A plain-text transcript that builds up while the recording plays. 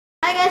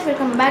Hi guys,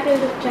 welcome back to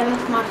the channel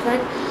Smart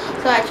Search.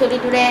 So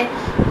today,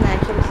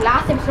 it's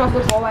last episode of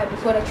the 4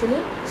 episode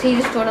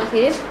series, total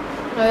series.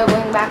 Now we are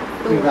going back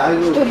to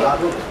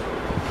studio.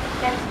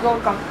 Let's go,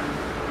 come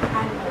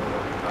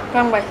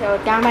guys, our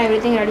camera,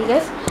 everything ready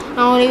guys.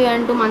 Now only we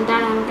went to Mantra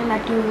and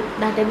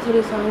that episode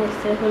is on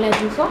yesterday, I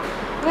think so.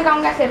 Okay,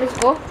 come guys, let's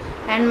go.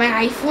 And my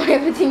iPhone,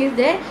 everything is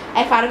there.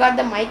 I forgot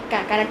the mic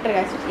connector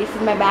guys, it's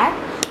in my bag.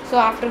 So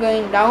after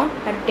going down,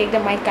 I have to take the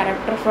mic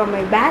connector from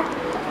my bag.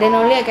 Then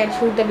only I can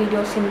shoot the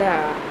videos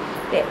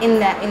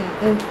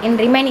in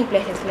remaining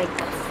places like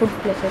food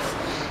places.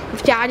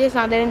 If charge is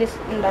not there in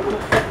that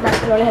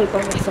will only help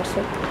us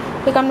also.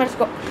 Okay, come, let's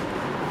go.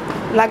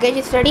 Luggage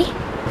is ready.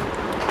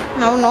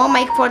 Now no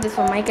mic for this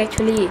one. Mic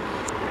actually,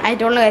 I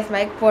told you guys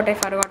mic port I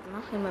forgot.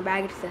 No, in my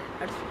bag it's there.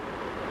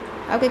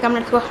 Okay, come,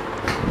 let's go.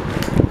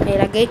 Okay,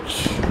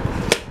 luggage.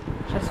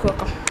 Let's go.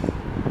 Come.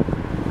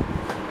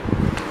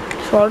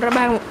 Shoulder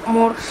bag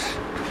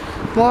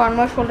one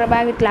more shoulder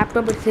bag with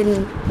laptop. It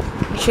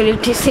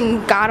is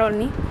in car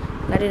only.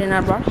 That is in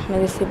our brought.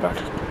 Maybe she brought.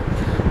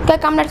 Okay,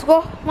 come, let's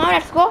go. Mom,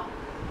 let's go.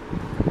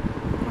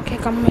 Okay,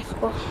 come, let's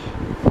go.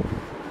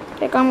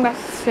 Okay, come guys,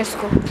 let's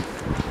go.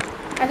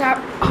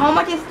 How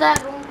much is the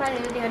room price?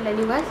 Everything I'll tell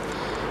you guys.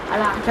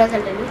 I'll tell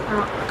you.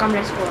 Come,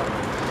 let's go.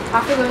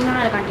 After going on,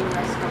 I'll continue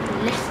guys.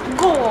 Come, let's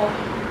go.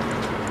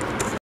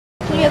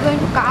 So we are going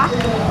to car.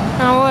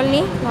 Now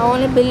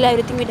only bill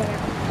everything we done.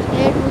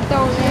 2000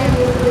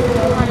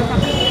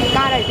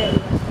 car I tell you.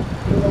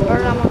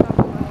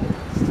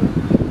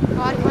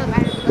 Sorry for the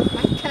bad because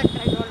my character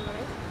I don't know.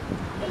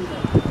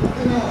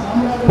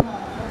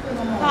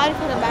 Sorry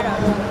for the bad.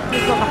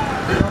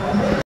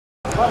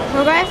 So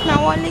guys, now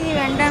only we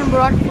went and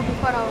brought food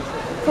for our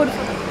food.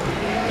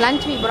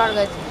 Lunch we brought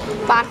guys.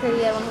 Parcel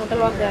here, one hotel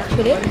was there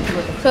actually.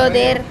 So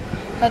there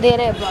I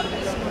brought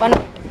guys. One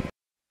minute.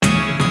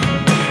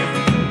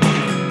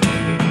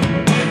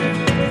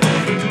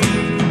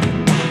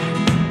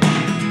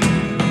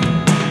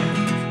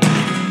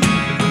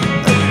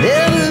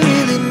 Never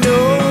really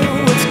know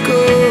what's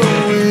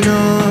going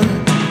on.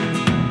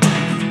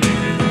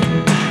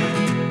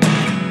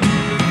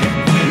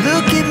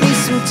 Look at me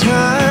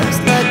sometimes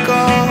like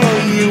all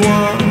you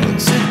want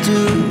to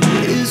do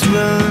is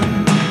run.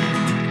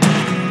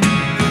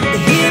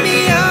 Hear me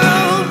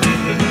out,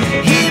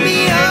 hear me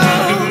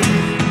out.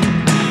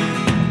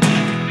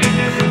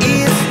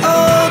 It's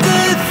all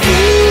the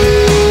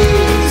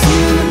things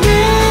you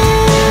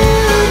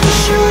never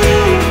show.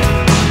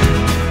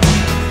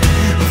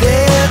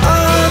 There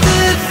are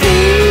the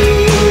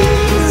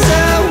things I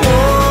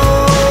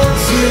want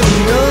to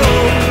know.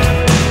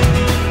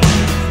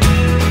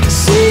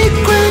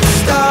 Secrets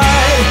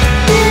start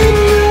in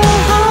your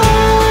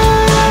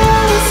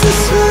heart so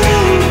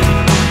slow.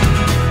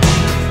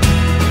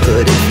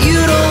 But if you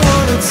don't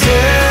want to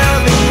tell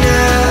me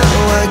now,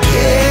 I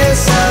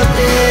guess I'll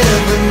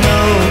never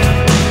know.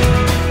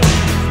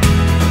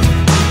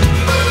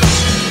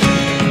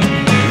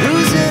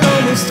 Losing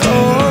almost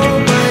all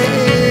my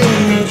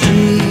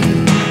energy.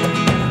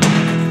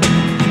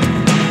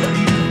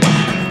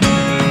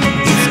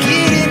 It's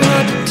getting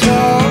hard to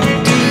talk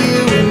to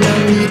you, and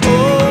I'm the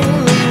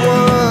only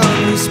one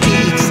who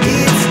speaks.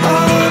 It's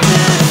all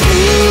the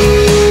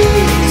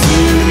things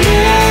you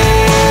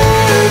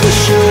never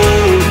show.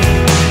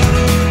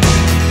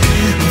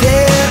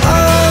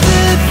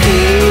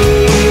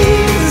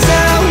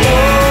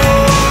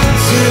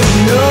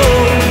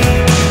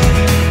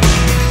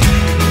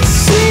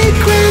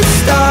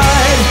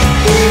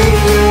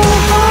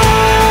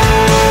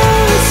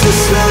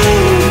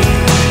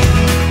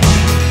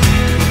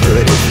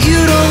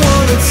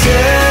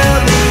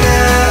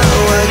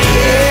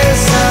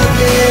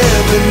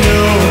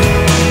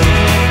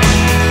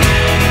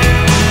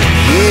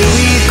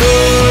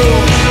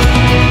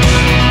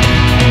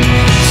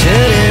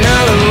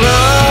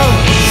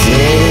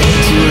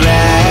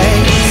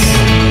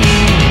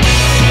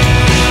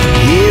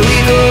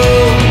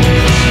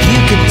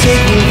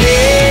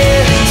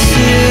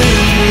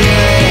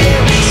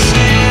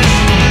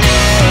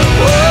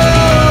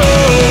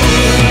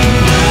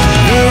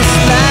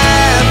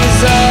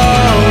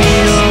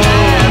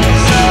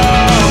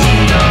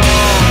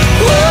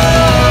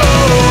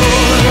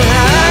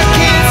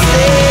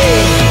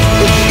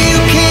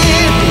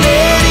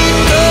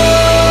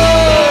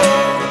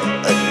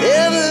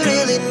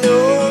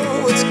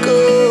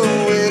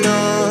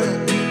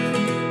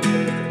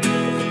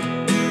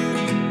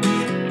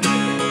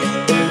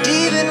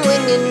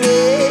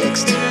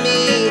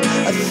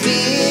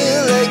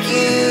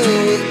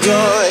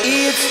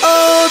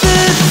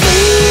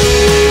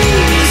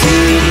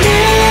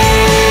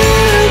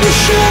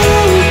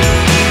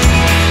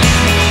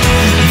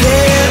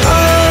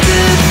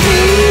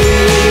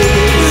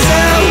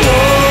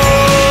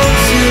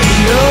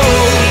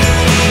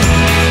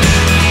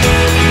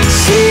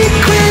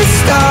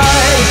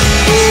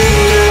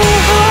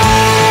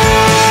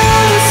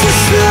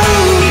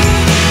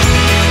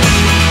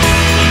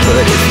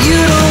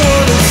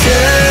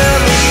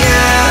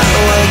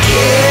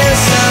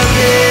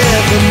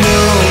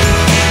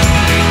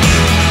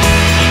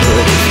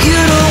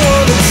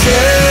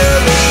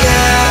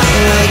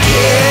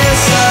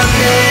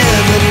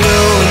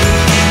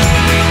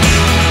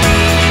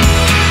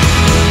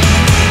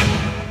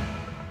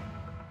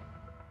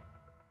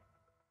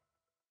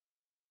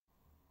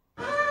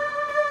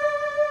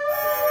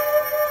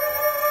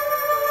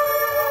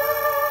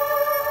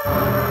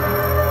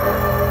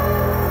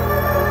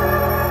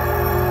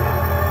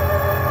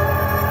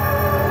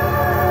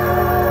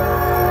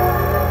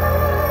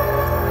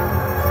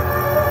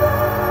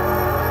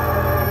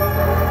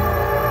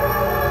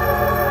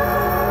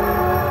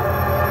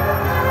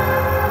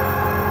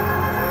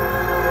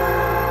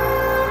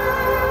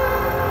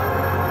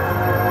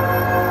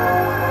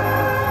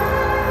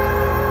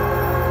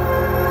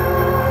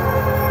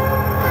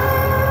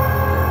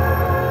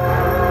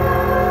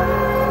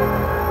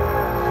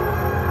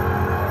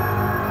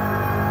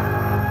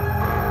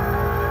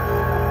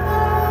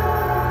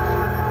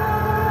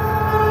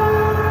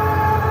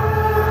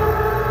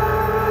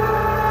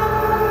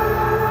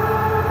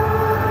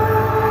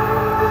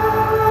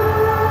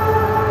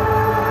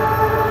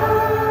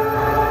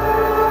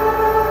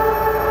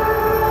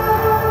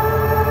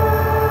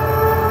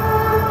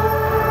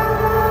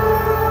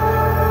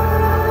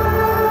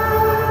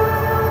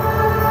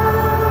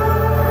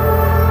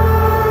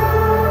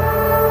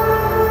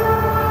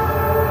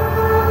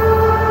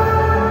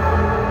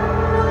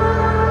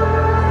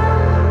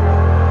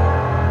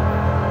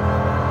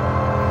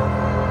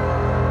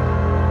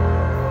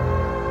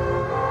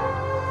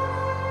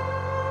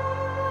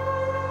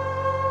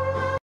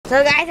 So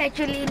guys,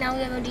 actually now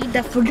we are going to eat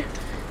the food.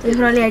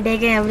 Before only I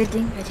taken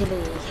everything. Actually,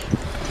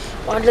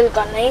 what will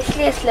come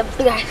nicely? I slept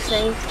guys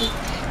nicely.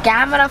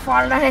 Camera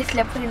fall down. I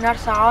slept in not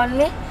saw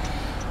only.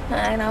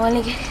 Now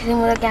only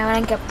remove the camera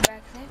and kept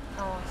back.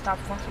 Oh, stop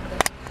phone.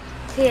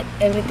 See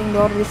everything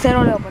door. This side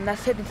only open.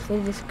 That's it. It's very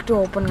risk to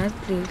open guys.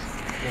 Please.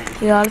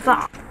 You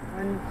also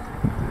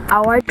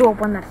avoid to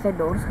open that side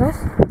doors guys.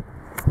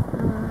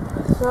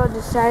 So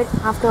this side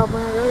after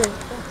opening the door.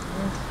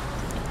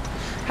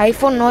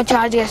 iPhone no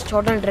charge guys.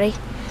 Total dry.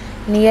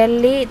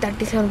 Nearly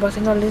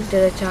 37% only is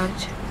the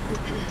charge.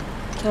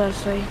 So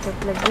that's why it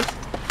look like this.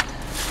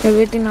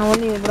 Everything now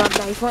only brought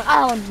the iPhone.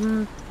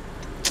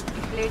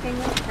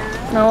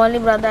 Now only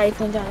brought the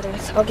iPhone charger.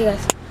 Okay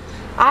guys.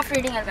 After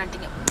eating I'll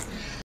continue.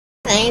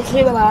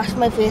 Nicely I washed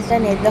my face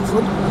and ate the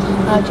food.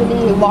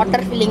 Actually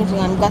water filling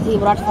because he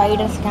brought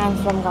 5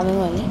 scans from coming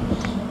only.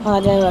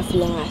 That's why we are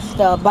filling us.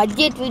 The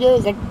budget video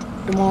will get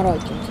tomorrow I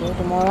think. So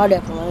tomorrow or day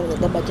after tomorrow we'll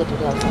get the budget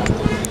video also.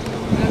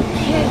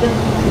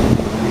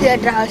 Here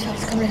travel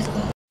shops. Come let's go.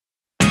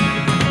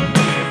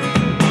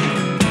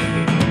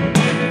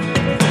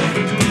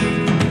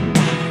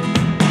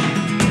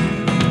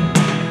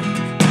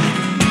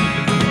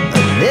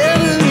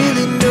 Never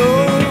really know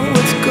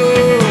what's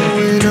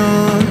going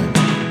on.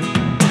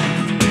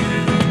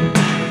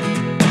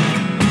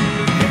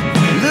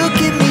 Look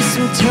at me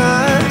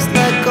sometimes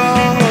like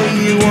all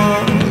you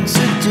want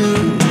to do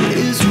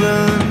is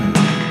run.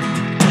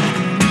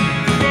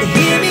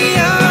 Hear me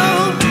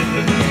out,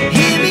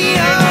 hear me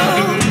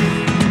out.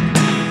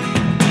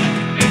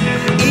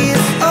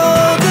 It's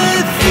all the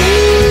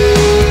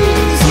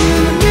things you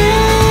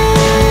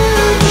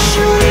never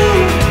show.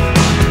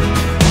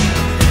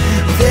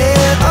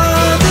 There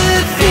are the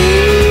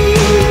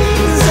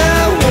things I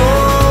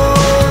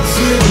want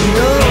to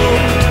know.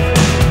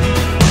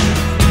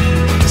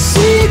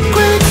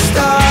 Secrets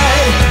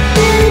start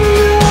in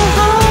your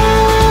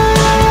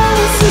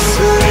heart so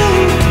slow.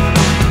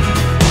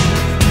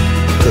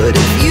 But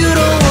if you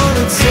don't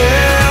wanna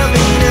tell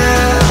me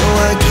now,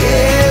 I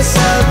guess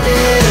I'll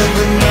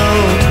never know.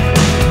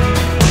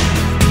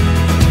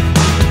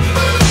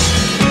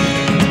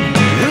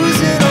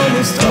 Losing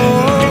almost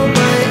all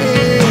my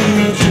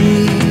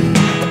energy.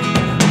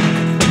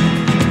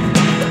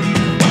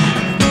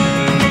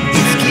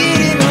 It's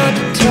getting hard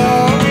to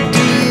talk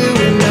to you,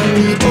 and I'm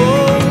the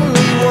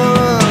only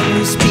one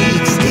who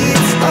speaks.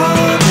 It's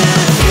all the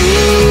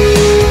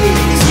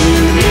things you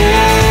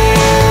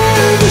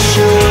never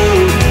show.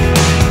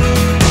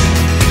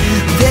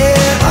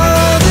 There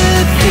are the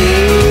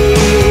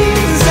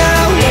things I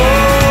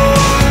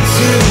want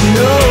to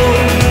know.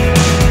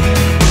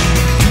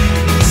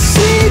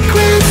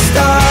 Secrets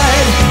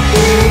start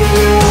in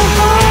your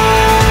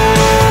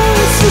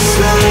heart so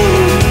slow.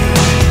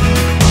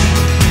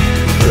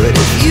 But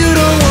if you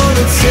don't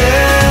wanna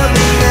tell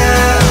me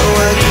now,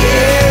 I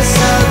guess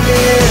I'll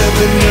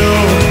never know.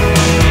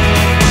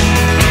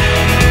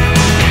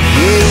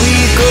 Here we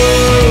go,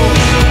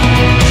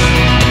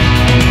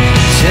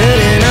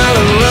 turning all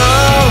the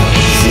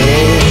wrongs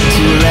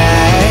into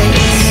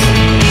rights.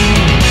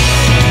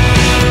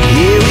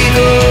 Here we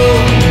go,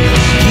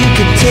 you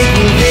can take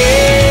me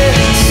there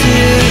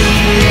tonight.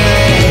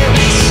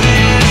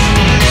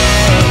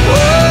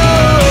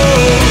 Whoa,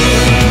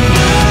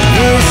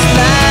 this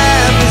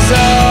life is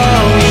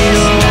all we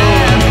own.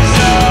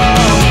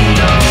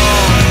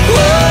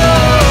 Whoa,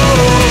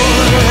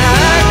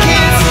 I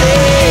can't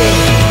stay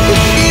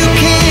if you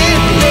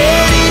can't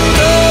let it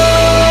go.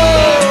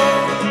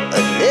 I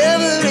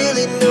never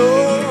really know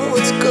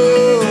what's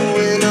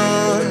going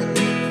on.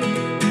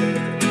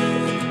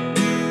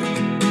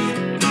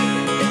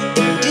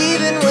 And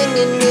even when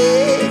you're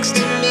next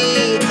to me,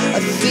 I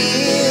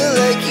feel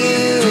like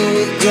you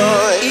were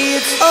gone.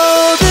 It's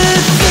all the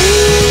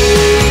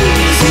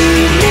things you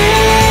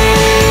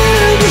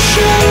never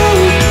show.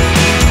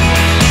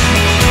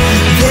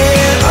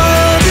 There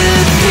are the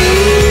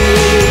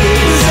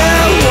things I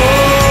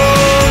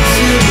want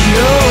to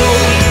know.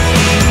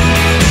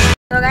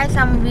 So guys,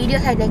 some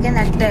videos I taken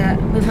that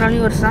before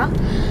you saw.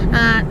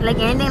 Like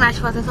anything rush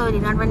process, so I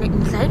did not went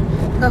inside.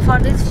 So for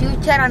this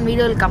future and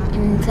video will come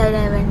inside.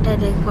 I went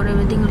for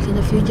everything. Will see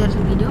the future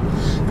video.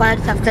 For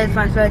subscribe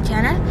for our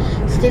channel.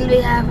 Still we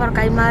have for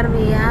Kaimar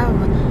we have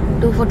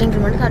 214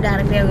 kilometers. So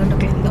directly we are going to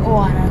climb the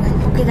OR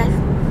guys. Okay guys,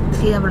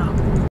 see the vlog.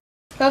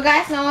 So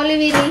guys, now only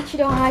we reached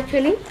home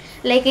actually.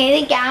 Like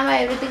anything camera,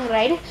 everything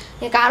right.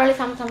 The car only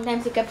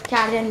sometimes you kept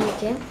charge and we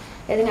change.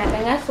 Everything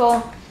happened guys.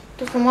 So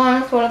to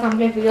tomorrow solo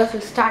complete videos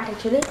will start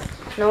actually.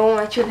 No,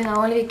 actually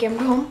now only we came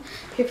home.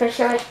 We fresh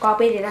out,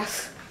 copied it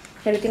us.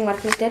 Everything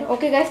works is there.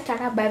 Okay guys,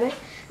 tata, bye bye.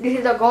 This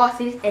is the Goa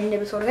series end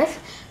episode guys.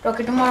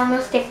 Okay, tomorrow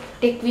onwards take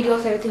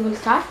videos, everything will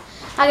start.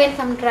 Again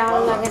some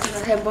travel, again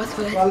some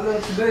possible.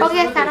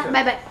 Okay guys, tata,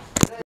 bye bye.